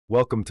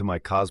Welcome to my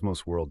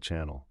Cosmos World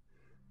channel.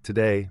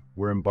 Today,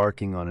 we're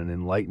embarking on an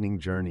enlightening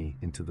journey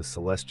into the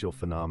celestial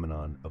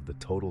phenomenon of the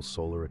total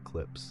solar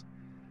eclipse.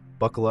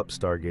 Buckle up,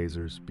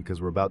 stargazers, because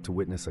we're about to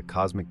witness a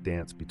cosmic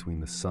dance between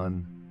the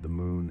sun, the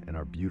moon, and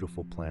our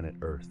beautiful planet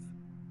Earth.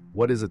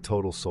 What is a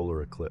total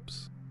solar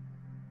eclipse?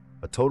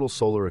 A total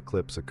solar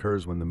eclipse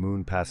occurs when the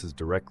moon passes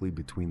directly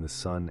between the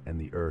sun and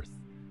the Earth,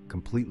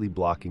 completely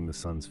blocking the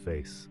sun's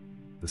face.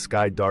 The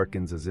sky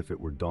darkens as if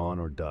it were dawn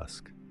or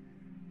dusk.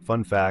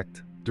 Fun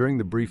fact, during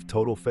the brief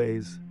total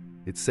phase,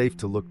 it's safe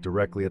to look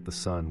directly at the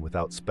sun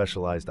without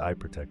specialized eye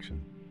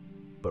protection.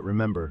 But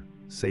remember,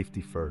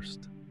 safety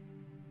first.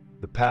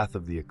 The path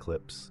of the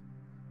eclipse.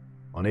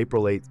 On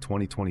April 8,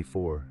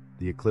 2024,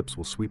 the eclipse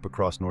will sweep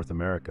across North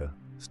America,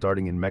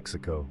 starting in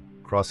Mexico,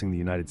 crossing the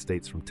United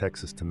States from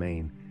Texas to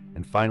Maine,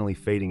 and finally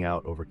fading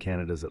out over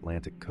Canada's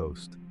Atlantic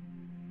coast.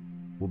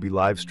 We'll be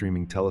live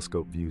streaming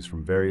telescope views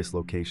from various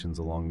locations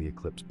along the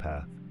eclipse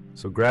path.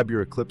 So grab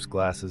your eclipse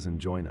glasses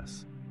and join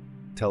us.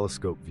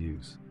 Telescope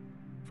views.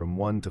 From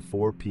 1 to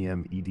 4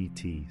 p.m.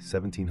 EDT,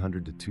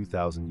 1700 to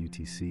 2000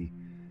 UTC,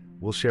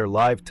 we'll share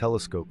live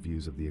telescope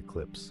views of the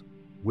eclipse.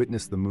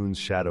 Witness the moon's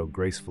shadow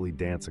gracefully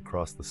dance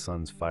across the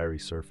sun's fiery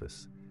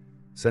surface.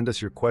 Send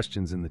us your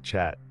questions in the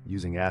chat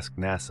using Ask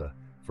NASA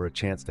for a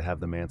chance to have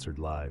them answered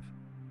live.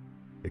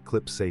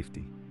 Eclipse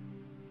safety.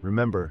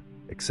 Remember,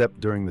 except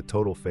during the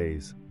total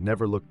phase,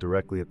 never look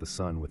directly at the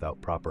sun without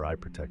proper eye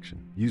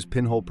protection. Use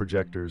pinhole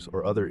projectors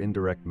or other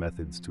indirect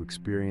methods to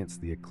experience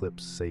the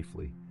eclipse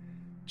safely.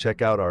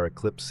 Check out our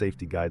eclipse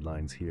safety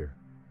guidelines here.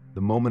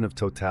 The moment of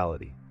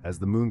totality. As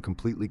the moon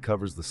completely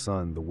covers the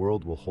sun, the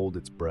world will hold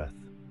its breath.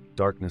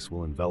 Darkness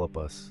will envelop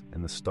us,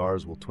 and the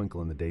stars will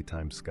twinkle in the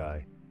daytime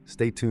sky.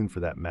 Stay tuned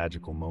for that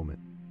magical moment.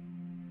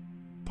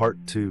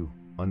 Part 2.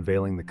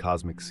 Unveiling the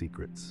cosmic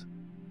secrets.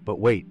 But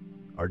wait,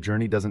 our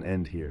journey doesn't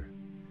end here.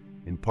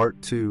 In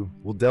Part 2,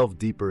 we'll delve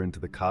deeper into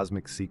the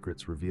cosmic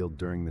secrets revealed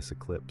during this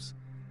eclipse.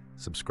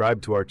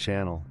 Subscribe to our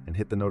channel and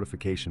hit the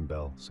notification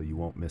bell so you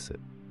won't miss it.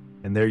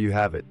 And there you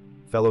have it,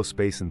 fellow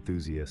space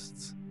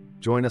enthusiasts.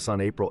 Join us on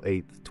April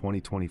 8th,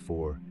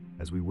 2024,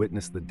 as we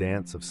witness the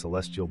dance of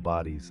celestial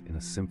bodies in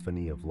a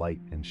symphony of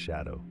light and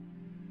shadow.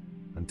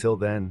 Until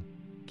then,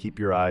 keep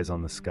your eyes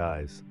on the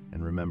skies,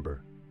 and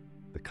remember,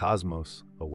 the cosmos awaits.